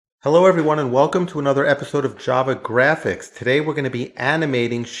Hello everyone and welcome to another episode of Java Graphics. Today we're going to be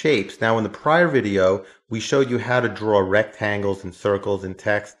animating shapes. Now in the prior video we showed you how to draw rectangles and circles and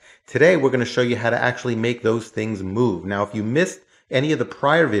text. Today we're going to show you how to actually make those things move. Now if you missed any of the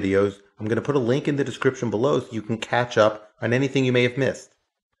prior videos, I'm going to put a link in the description below so you can catch up on anything you may have missed.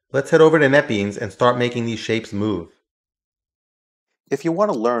 Let's head over to Netbeans and start making these shapes move. If you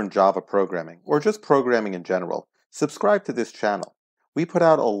want to learn Java programming or just programming in general, subscribe to this channel. We put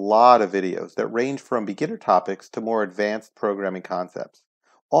out a lot of videos that range from beginner topics to more advanced programming concepts.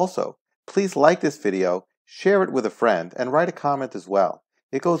 Also, please like this video, share it with a friend, and write a comment as well.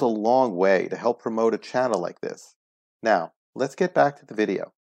 It goes a long way to help promote a channel like this. Now, let's get back to the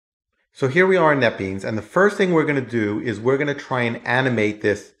video. So here we are in Netbeans, and the first thing we're going to do is we're going to try and animate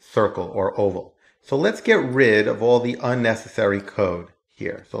this circle or oval. So let's get rid of all the unnecessary code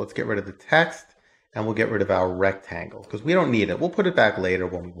here. So let's get rid of the text. And we'll get rid of our rectangle because we don't need it. We'll put it back later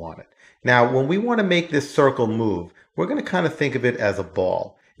when we want it. Now, when we want to make this circle move, we're going to kind of think of it as a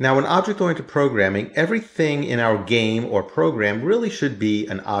ball. Now, in object-oriented programming, everything in our game or program really should be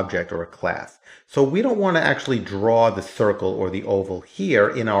an object or a class. So we don't want to actually draw the circle or the oval here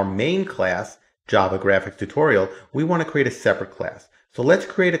in our main class, Java Graphics Tutorial. We want to create a separate class. So let's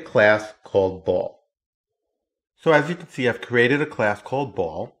create a class called ball. So as you can see, I've created a class called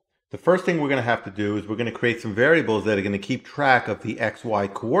ball. The first thing we're going to have to do is we're going to create some variables that are going to keep track of the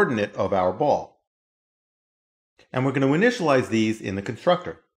XY coordinate of our ball. And we're going to initialize these in the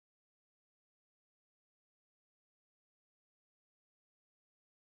constructor.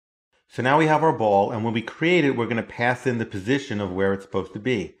 So now we have our ball, and when we create it, we're going to pass in the position of where it's supposed to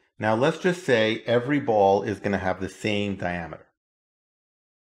be. Now let's just say every ball is going to have the same diameter.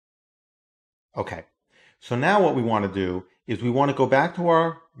 Okay, so now what we want to do is we want to go back to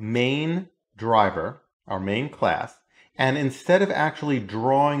our main driver, our main class, and instead of actually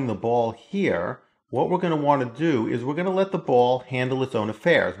drawing the ball here, what we're going to want to do is we're going to let the ball handle its own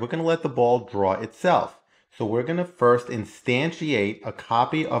affairs. We're going to let the ball draw itself. So we're going to first instantiate a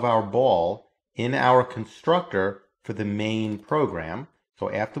copy of our ball in our constructor for the main program. So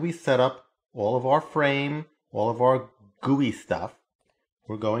after we set up all of our frame, all of our GUI stuff,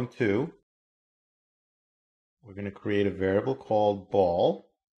 we're going to create a variable called ball,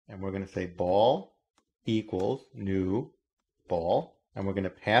 and we're going to say ball equals new ball, and we're going to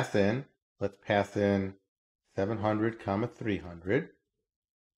pass in, let's pass in 700, 300.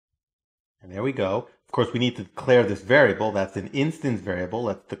 And there we go. Of course, we need to declare this variable. That's an instance variable.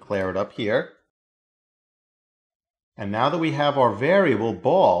 Let's declare it up here. And now that we have our variable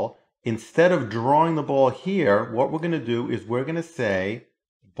ball, instead of drawing the ball here, what we're going to do is we're going to say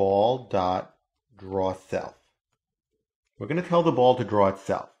ball.drawSelf. We're going to tell the ball to draw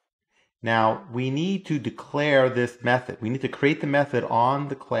itself. Now, we need to declare this method. We need to create the method on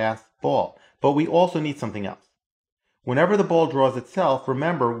the class ball, but we also need something else. Whenever the ball draws itself,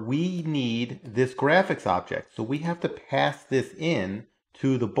 remember, we need this graphics object. So we have to pass this in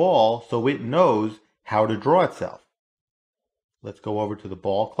to the ball so it knows how to draw itself. Let's go over to the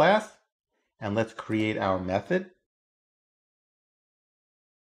ball class and let's create our method.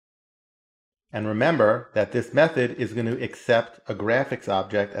 And remember that this method is going to accept a graphics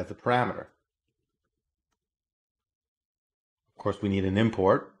object as a parameter. Of course, we need an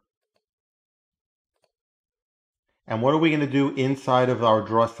import. And what are we going to do inside of our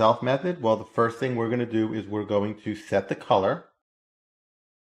drawSelf method? Well, the first thing we're going to do is we're going to set the color.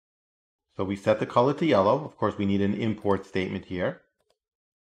 So we set the color to yellow. Of course, we need an import statement here.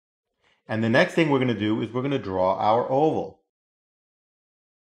 And the next thing we're going to do is we're going to draw our oval.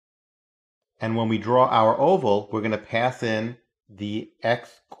 And when we draw our oval, we're going to pass in the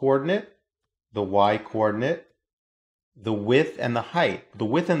X coordinate, the Y coordinate, the width and the height. The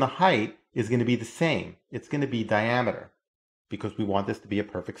width and the height is going to be the same. It's going to be diameter because we want this to be a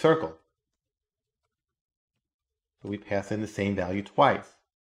perfect circle. So we pass in the same value twice.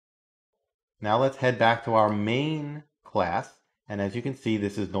 Now let's head back to our main class. And as you can see,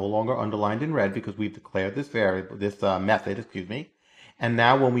 this is no longer underlined in red because we've declared this variable, this method. And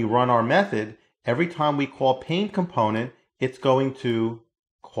now when we run our method, every time we call paint component, it's going to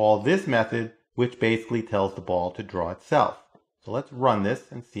call this method, which basically tells the ball to draw itself. So let's run this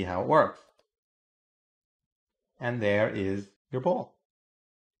and see how it works. And there is your ball.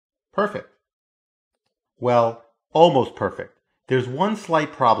 Perfect. Well, almost perfect. There's one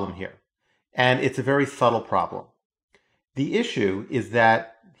slight problem here, and it's a very subtle problem. The issue is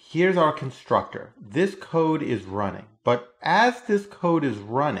that here's our constructor. This code is running. But as this code is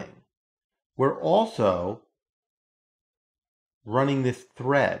running, we're also running this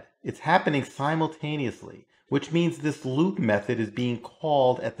thread. It's happening simultaneously. which means this loop method is being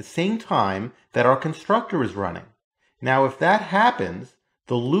called at the same time that our constructor is running. Now, if that happens,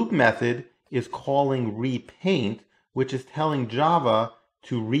 the loop method is calling repaint, which is telling Java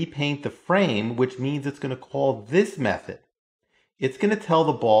to repaint the frame, which means it's going to call this method. It's going to tell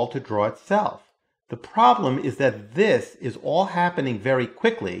the ball to draw itself. The problem is that this is all happening very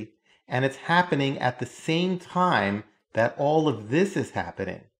quickly, and it's happening at the same time that all of this is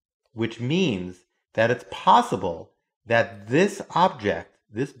happening, which means that it's possible that this object,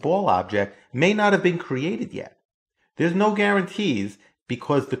 this ball object, may not have been created yet. There's no guarantees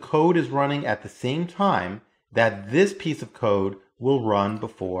because the code is running at the same time that this piece of code will run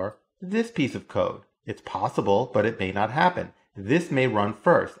before this piece of code. It's possible, but it may not happen. This may run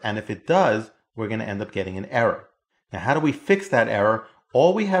first, and if it does, we're going to end up getting an error. Now, how do we fix that error?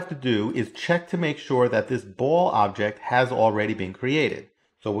 All we have to do is check to make sure that this ball object has already been created.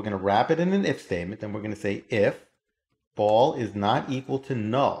 So we're going to wrap it in an if statement, and we're going to say if ball is not equal to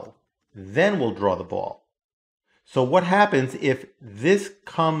null, then we'll draw the ball. So what happens if this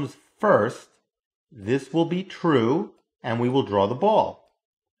comes first? This will be true, and we will draw the ball.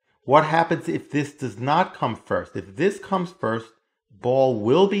 What happens if this does not come first? If this comes first, ball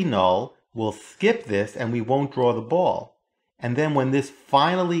will be null, we'll skip this, and we won't draw the ball. And then when this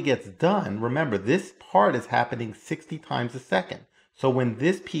finally gets done, remember, this part is happening 60 times a second. So when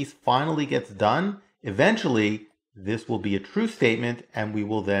this piece finally gets done, eventually this will be a true statement, and we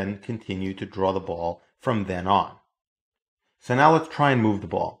will then continue to draw the ball from then on. So now let's try and move the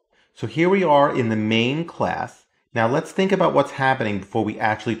ball. So here we are in the main class. Now let's think about what's happening before we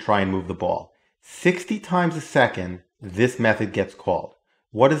actually try and move the ball. 60 times a second, this method gets called.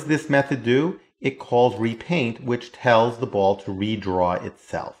 What does this method do? It calls repaint, which tells the ball to redraw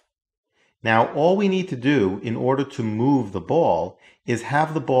itself. Now, all we need to do in order to move the ball is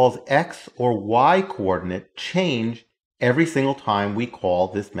have the ball's x or y coordinate change every single time we call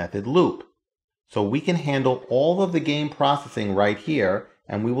this method loop. So we can handle all of the game processing right here,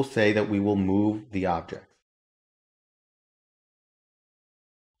 and we will say that we will move the object.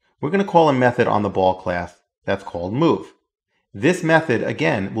 We're going to call a method on the ball class that's called move. This method,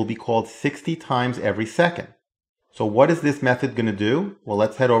 again, will be called 60 times every second. So what is this method going to do? Well,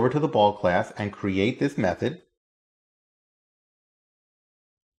 let's head over to the ball class and create this method.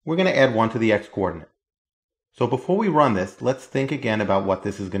 We're going to add 1 to the x coordinate. So before we run this, let's think again about what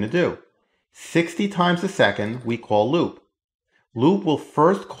this is going to do. 60 times a second, we call loop. Loop will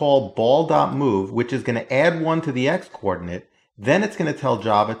first call ball.move, which is going to add 1 to the x coordinate. Then it's going to tell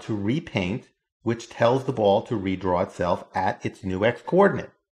Java to repaint, which tells the ball to redraw itself at its new x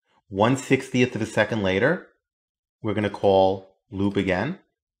coordinate. 1/60th of a second later, we're going to call loop again,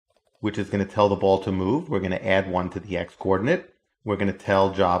 which is going to tell the ball to move. We're going to add 1 to the x coordinate. We're going to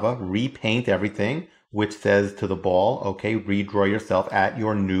tell Java, repaint everything, which says to the ball, okay, redraw yourself at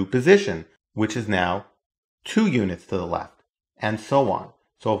your new position, which is now 2 units to the left, and so on.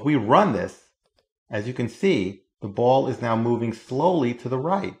 So if we run this, as you can see, the ball is now moving slowly to the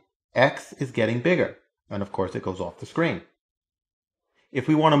right. X is getting bigger, and of course it goes off the screen. If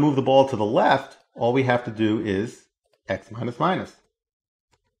we want to move the ball to the left, all we have to do is x minus minus.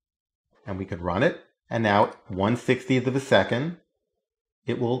 And we could run it, and now 1/60th of a second,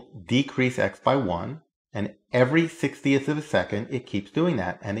 it will decrease x by 1, and every 60th of a second it keeps doing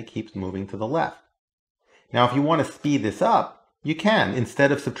that, and it keeps moving to the left. Now if you want to speed this up, you can.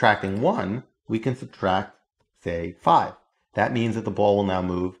 Instead of subtracting 1, we can subtract, say, 5. That means that the ball will now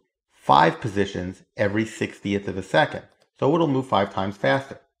move 5 positions every 60th of a second. So it'll move 5 times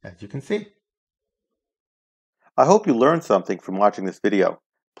faster, as you can see. I hope you learned something from watching this video.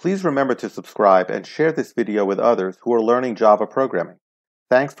 Please remember to subscribe and share this video with others who are learning Java programming.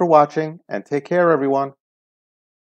 Thanks for watching, and take care, everyone.